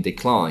actually in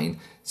decline.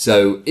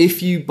 So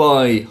if you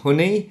buy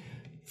honey,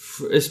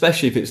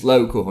 especially if it's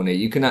local honey,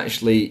 you can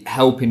actually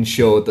help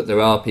ensure that there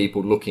are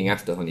people looking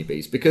after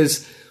honeybees.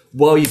 Because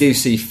while you do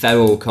see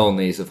feral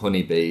colonies of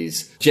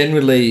honeybees,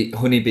 generally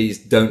honeybees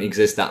don't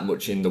exist that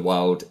much in the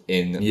wild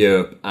in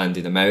Europe and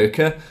in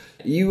America.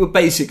 You are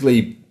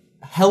basically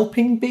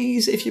helping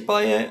bees if you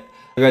buy it.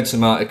 I read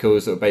some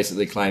articles that were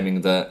basically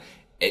claiming that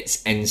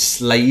it's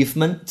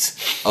enslavement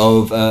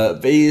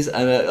of bees.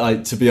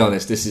 And to be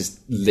honest, this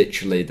is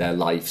literally their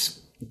life's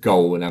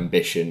goal and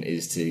ambition,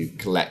 is to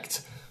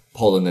collect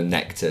pollen and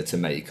nectar to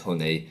make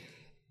honey.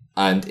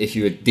 And if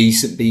you're a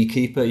decent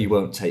beekeeper, you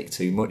won't take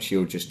too much.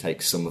 You'll just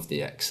take some of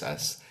the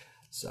excess.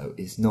 So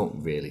it's not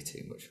really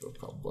too much of a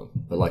problem.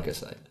 But like I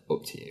say,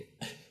 up to you.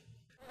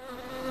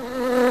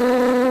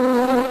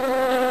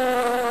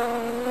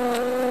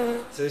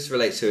 So this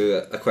relates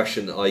to a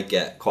question that I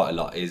get quite a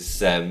lot, is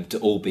do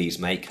all bees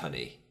make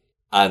honey?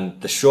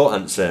 And the short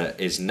answer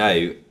is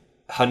no.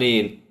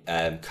 Honey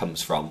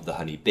comes from the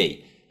honey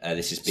bee.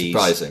 This is bees.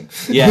 Surprising.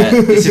 Yeah,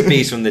 this is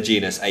bees from the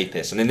genus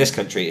Apis. And in this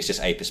country, it's just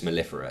Apis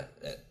mellifera,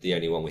 the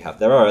only one we have.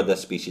 There are other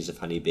species of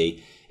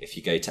honeybee if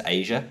you go to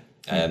Asia.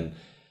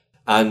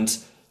 And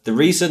the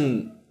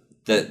reason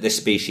that this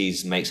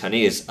species makes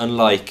honey is,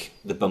 unlike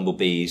the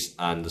bumblebees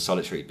and the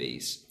solitary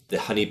bees, the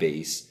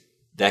honeybees,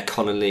 their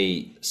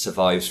colony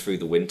survives through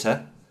the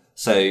winter.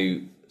 So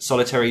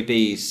solitary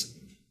bees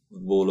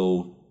will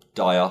all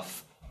die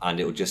off, and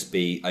it will just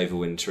be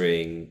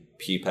overwintering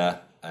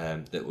pupa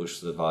that will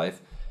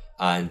survive.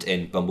 And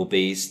in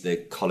bumblebees, the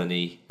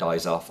colony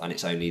dies off, and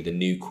it's only the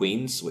new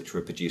queens, which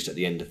were produced at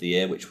the end of the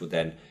year, which will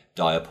then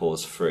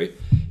diapause through.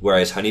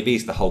 Whereas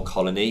honeybees, the whole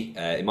colony,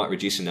 it might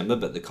reduce in number,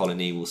 but the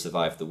colony will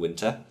survive the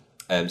winter.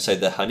 So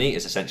the honey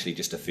is essentially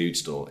just a food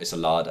store. It's a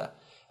larder.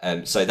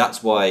 So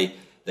that's why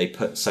they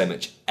put so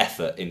much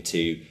effort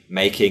into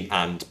making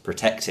and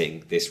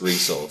protecting this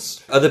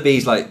resource. Other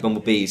bees, like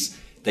bumblebees,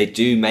 they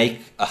do make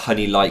a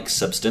honey-like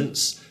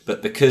substance,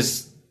 but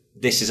because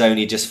this is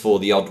only just for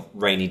the odd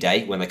rainy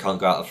day when they can't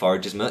go out and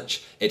forage as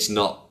much, it's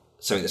not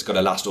something that's got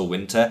to last all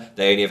winter.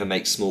 They only ever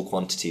make small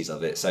quantities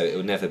of it, so it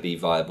will never be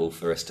viable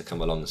for us to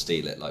come along and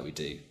steal it like we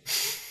do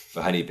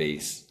for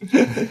honeybees.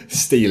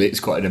 Steal it's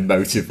quite an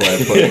emotive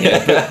way of putting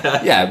it.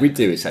 But yeah, we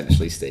do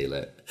essentially steal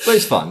it. But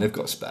it's fine, they've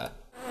got spare.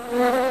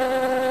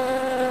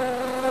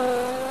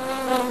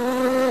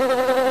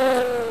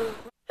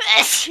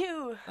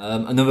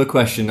 Another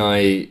question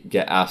I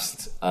get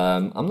asked, I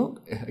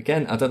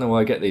don't know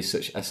why I get these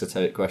such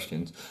esoteric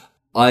questions.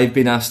 I've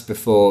been asked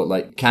before,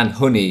 like, can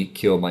honey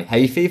cure my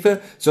hay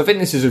fever? So I think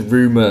this is a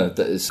rumour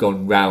that has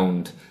gone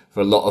round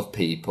for a lot of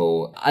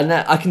people. And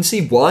I can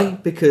see why,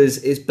 because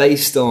it's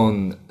based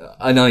on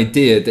an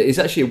idea that is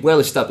actually a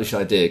well-established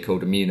idea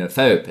called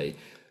immunotherapy.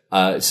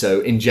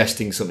 So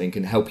ingesting something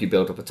can help you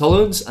build up a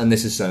tolerance, and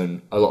this has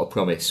shown a lot of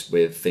promise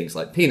with things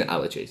like peanut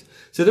allergies.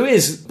 So there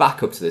is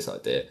backup to this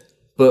idea.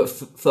 But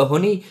for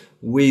honey,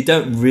 we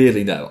don't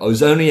really know. I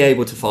was only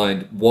able to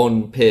find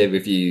one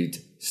peer-reviewed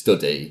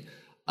study,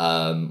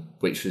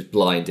 which was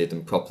blinded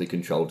and properly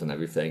controlled and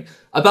everything.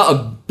 About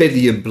 1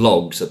 billion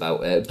blogs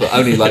about it, but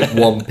only like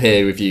one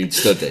peer-reviewed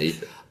study.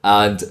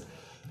 And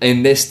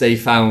in this, they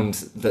found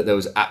that there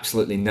was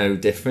absolutely no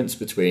difference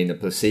between a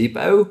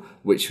placebo,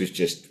 which was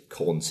just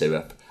corn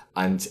syrup,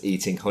 and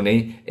eating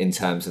honey in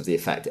terms of the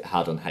effect it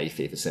had on hay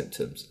fever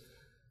symptoms.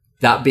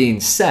 That being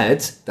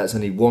said, that's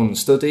only one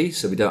study,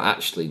 so we don't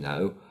actually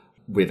know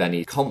with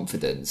any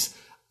confidence.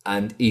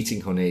 And eating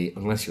honey,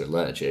 unless you're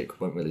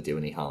allergic, won't really do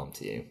any harm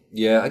to you.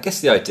 Yeah, I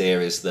guess the idea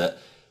is that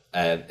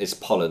it's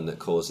pollen that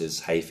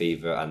causes hay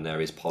fever, and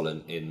there is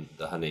pollen in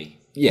the honey.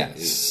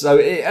 Yes, so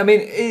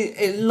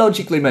it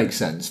logically makes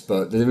sense,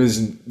 but there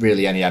isn't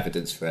really any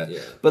evidence for it.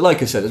 Yeah. But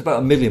like I said, there's about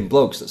 1 million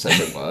blogs that say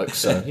it works,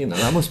 so,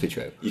 that must be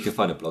true. You can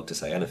find a blog to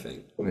say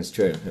anything. It's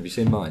true. Have you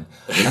seen mine?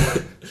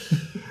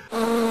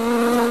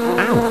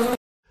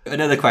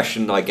 Another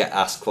question I get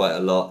asked quite a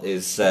lot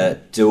is,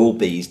 do all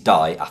bees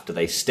die after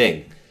they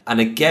sting? And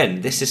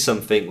again, this is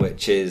something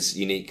which is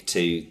unique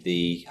to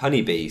the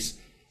honeybees.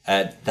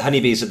 The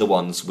honeybees are the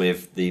ones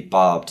with the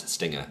barbed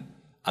stinger.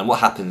 And what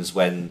happens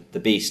when the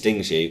bee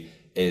stings you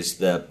is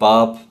the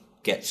barb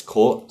gets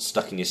caught,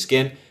 stuck in your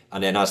skin,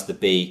 and then as the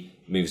bee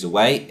moves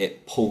away,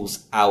 it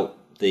pulls out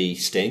the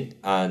sting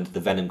and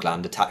the venom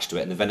gland attached to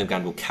it, and the venom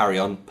gland will carry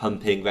on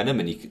pumping venom,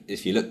 and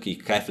if you look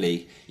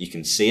carefully, you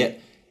can see it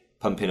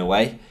pumping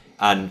away,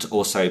 and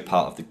also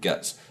part of the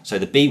guts. So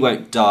the bee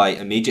won't die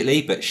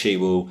immediately, but she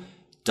will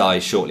die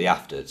shortly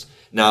afterwards.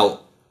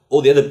 Now,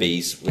 all the other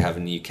bees we have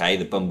in the UK,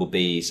 the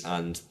bumblebees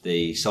and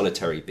the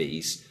solitary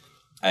bees,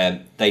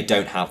 they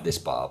don't have this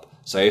barb.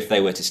 So if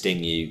they were to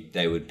sting you,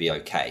 they would be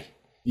okay.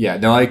 Yeah,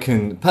 no, I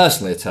can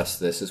personally attest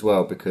to this as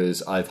well,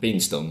 because I've been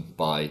stung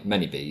by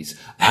many bees,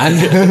 and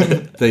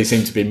they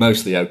seem to be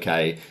mostly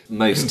okay.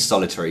 Most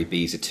solitary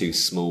bees are too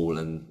small,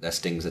 and their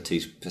stings are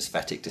too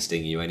pathetic to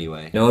sting you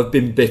anyway. No, I've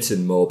been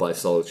bitten more by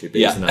solitary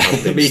bees than I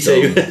have been Me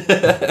stung.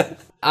 too.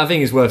 I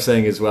think it's worth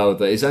saying as well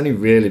that it's only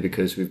really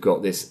because we've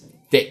got this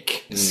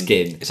thick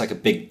skin. It's like a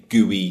big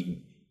gooey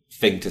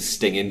thing to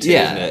sting into,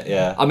 isn't it?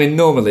 Yeah. I mean,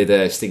 normally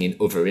they're stinging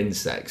other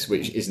insects,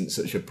 which isn't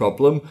such a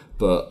problem,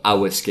 but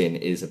our skin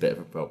is a bit of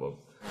a problem.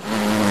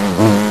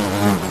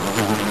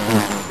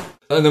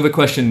 Another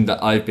question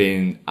that I've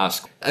been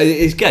asked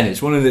is, again,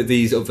 it's one of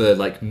these other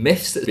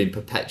myths that's been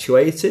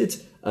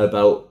perpetuated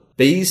about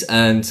bees,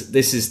 and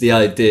this is the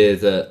idea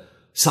that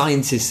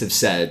scientists have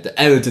said that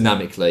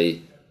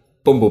aerodynamically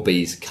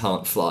bumblebees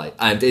can't fly.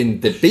 And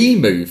in the Bee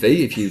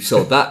Movie, if you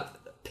saw that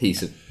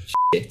piece of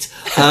shit,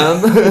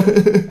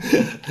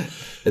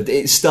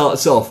 it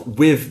starts off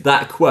with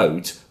that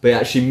quote, but it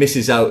actually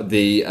misses out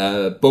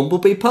the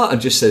bumblebee part and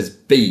just says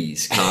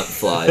bees can't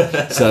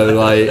fly. So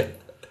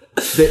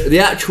the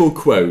actual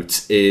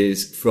quote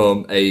is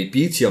from a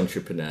beauty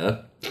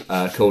entrepreneur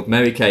called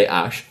Mary Kay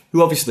Ash,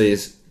 who obviously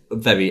is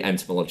very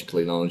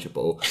entomologically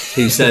knowledgeable,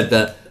 who said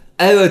that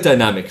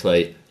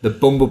aerodynamically the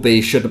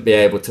bumblebee shouldn't be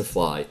able to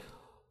fly,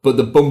 but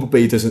the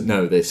bumblebee doesn't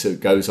know this, so it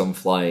goes on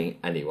flying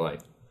anyway.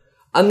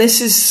 And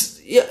this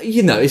is,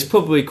 it's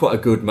probably quite a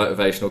good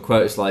motivational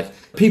quote. It's like,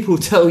 people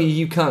tell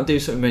you can't do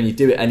something and you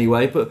do it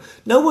anyway, but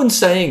no one's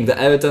saying that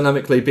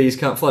aerodynamically bees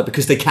can't fly,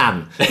 because they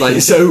can.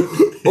 So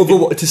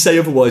to say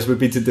otherwise would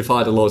be to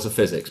defy the laws of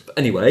physics. But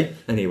anyway,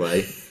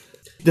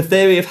 the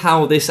theory of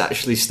how this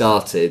actually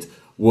started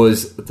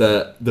was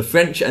that the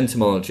French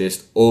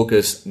entomologist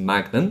Auguste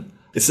Magnan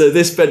So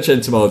this French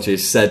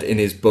entomologist said in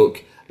his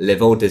book Le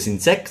Vol des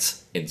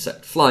Insectes,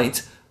 Insect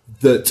Flight,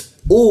 that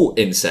all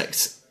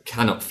insects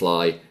cannot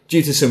fly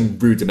due to some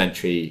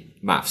rudimentary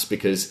maths,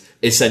 because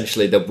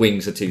essentially their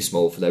wings are too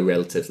small for their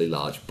relatively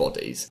large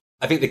bodies.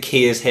 I think the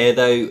key is here,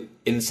 though,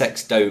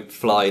 insects don't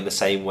fly in the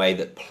same way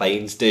that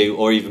planes do,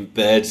 or even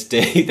birds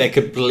do. They're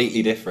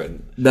completely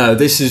different. No,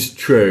 this is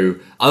true.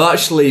 I'll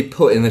actually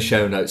put in the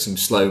show notes some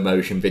slow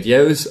motion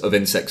videos of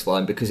insects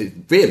flying, because it's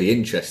really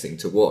interesting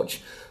to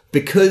watch.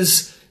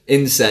 Because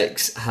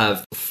insects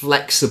have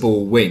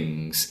flexible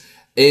wings,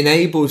 it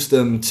enables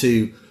them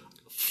to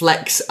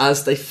flex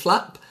as they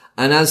flap.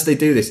 And as they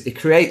do this, it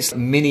creates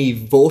mini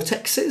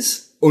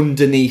vortexes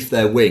underneath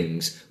their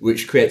wings,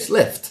 which creates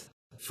lift.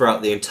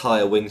 Throughout the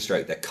entire wing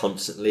stroke, they're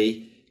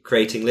constantly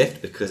creating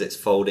lift because it's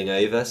folding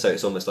over, so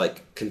it's almost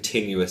like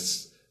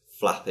continuous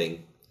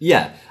flapping.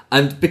 Yeah,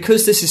 and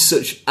because this is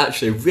such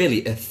actually a really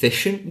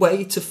efficient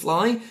way to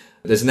fly,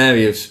 there's an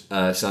area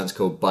of science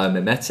called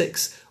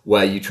biomimetics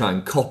where you try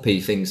and copy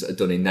things that are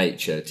done in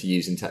nature to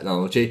use in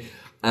technology,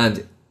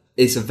 and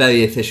it's a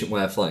very efficient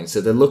way of flying.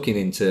 So they're looking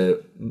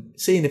into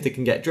seeing if they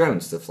can get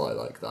drones to fly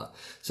like that.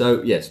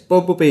 So yes,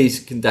 bumblebees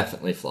can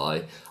definitely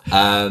fly.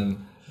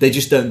 They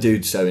just don't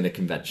do so in a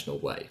conventional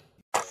way.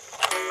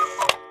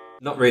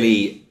 Not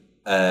really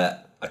a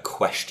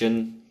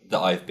question that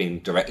I've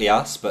been directly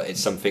asked, but it's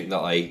something that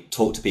I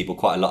talk to people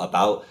quite a lot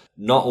about.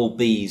 Not all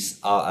bees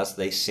are as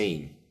they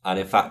seem. And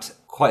in fact,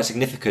 quite a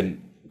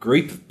significant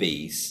group of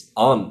bees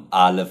aren't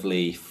our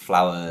lovely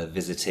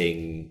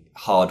flower-visiting,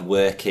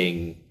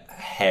 hard-working,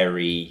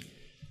 hairy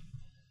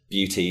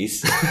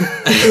beauties,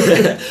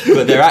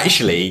 but they're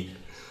actually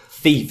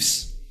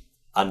thieves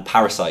and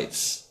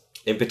parasites.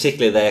 In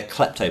particular, they're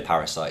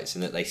kleptoparasites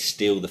in that they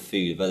steal the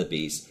food of other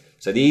bees.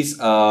 So these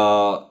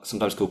are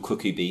sometimes called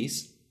cuckoo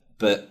bees,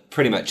 but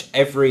pretty much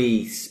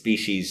every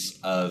species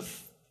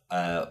of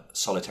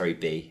solitary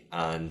bee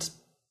and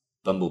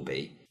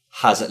bumblebee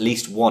has at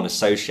least one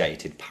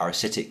associated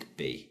parasitic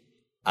bee.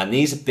 And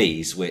these are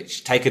bees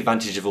which take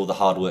advantage of all the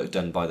hard work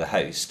done by the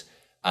host,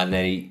 and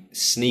they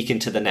sneak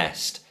into the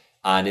nest.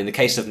 And in the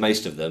case of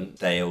most of them,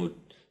 they'll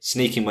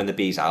sneak in when the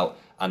bee's out,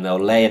 and they'll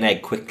lay an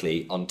egg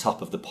quickly on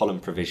top of the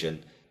pollen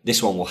provision.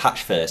 This one will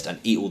hatch first and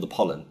eat all the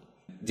pollen.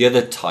 The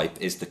other type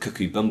is the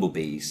cuckoo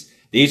bumblebees.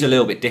 These are a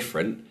little bit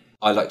different.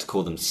 I like to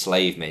call them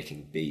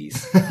slave-making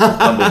bees,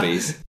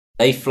 bumblebees.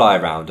 They fly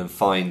around and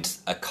find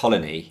a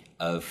colony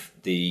of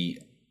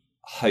the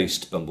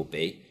host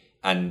bumblebee,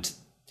 and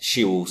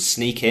she will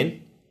sneak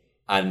in,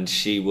 and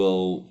she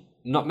will,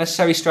 not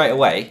necessarily straight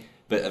away,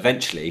 but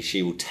eventually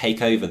she will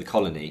take over the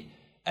colony,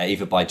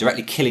 either by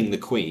directly killing the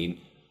queen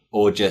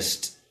or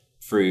just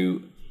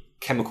through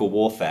chemical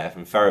warfare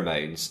from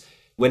pheromones,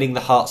 winning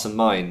the hearts and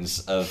minds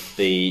of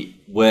the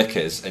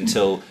workers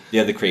until the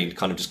other queen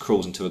kind of just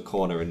crawls into a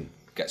corner and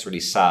gets really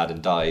sad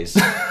and dies.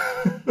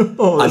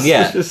 That's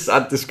such a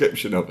sad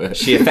description of it.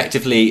 She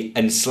effectively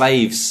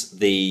enslaves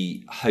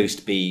the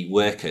host bee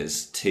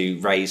workers to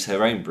raise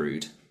her own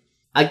brood.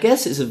 I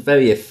guess it's a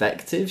very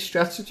effective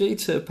strategy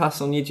to pass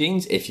on your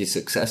genes if you're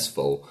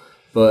successful,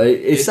 but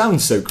it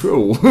sounds so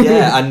cruel.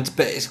 Yeah,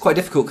 but it's quite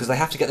difficult because they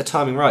have to get the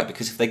timing right,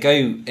 because if they go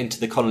into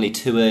the colony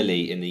too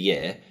early in the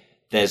year,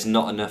 there's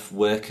not enough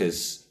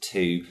workers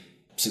to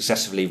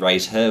successfully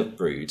raise her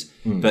brood.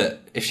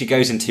 But if she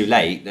goes in too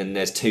late, then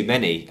there's too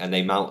many and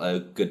they mount a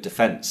good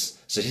defence.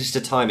 So just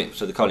to time it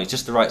so the colony's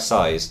just the right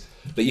size.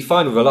 But you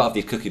find with a lot of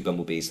these cuckoo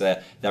bumblebees,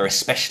 they're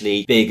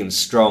especially big and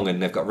strong,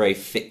 and they've got very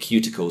thick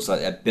cuticles,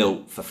 like they're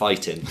built for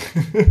fighting.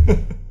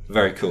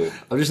 Very cool.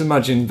 I'm just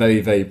imagining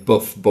very, very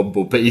buff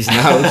bumblebees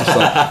now, just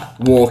like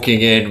walking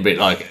in and be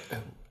like,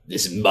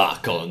 this is my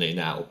colony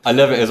now. I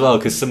love it as well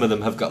because some of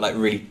them have got like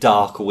really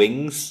dark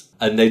wings,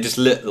 and they just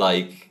look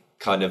like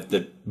kind of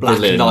the Black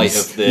Knight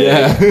of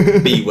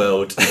the bee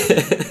world.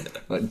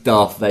 Like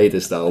Darth Vader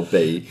style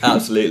bee.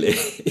 Absolutely.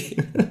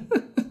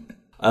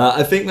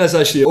 I think that's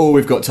actually all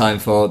we've got time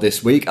for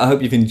this week. I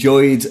hope you've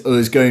enjoyed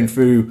us going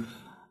through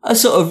a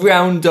sort of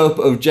roundup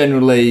of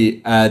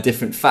generally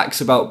different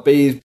facts about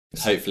bees.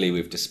 Hopefully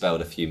we've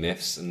dispelled a few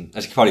myths, and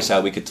as you can probably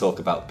tell, we could talk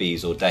about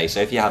bees all day. So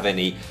if you have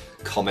any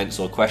comments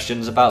or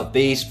questions about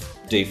bees,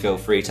 do feel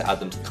free to add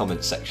them to the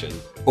comments section.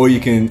 Or you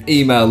can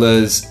email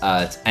us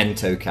at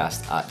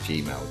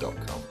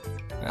entocast@gmail.com.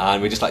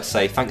 And we'd just like to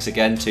say thanks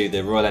again to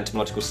the Royal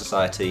Entomological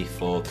Society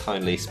for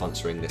kindly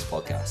sponsoring this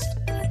podcast.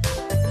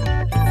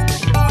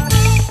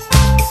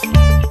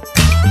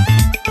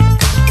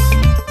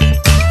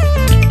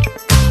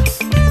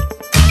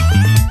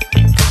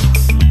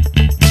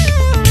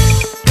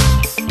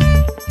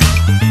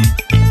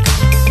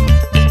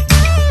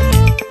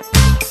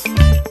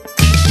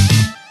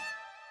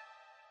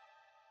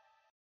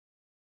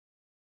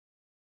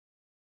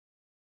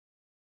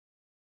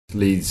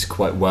 Leads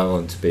quite well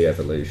onto bee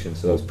evolution,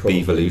 so that's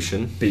probably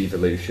Beevolution.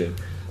 Beevolution.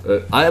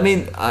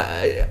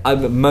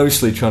 I'm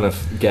mostly trying to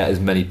get as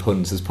many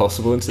puns as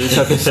possible into this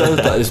episode.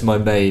 That is my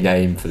main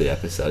aim for the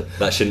episode.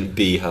 That shouldn't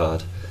be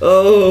hard.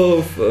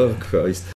 Oh, Christ.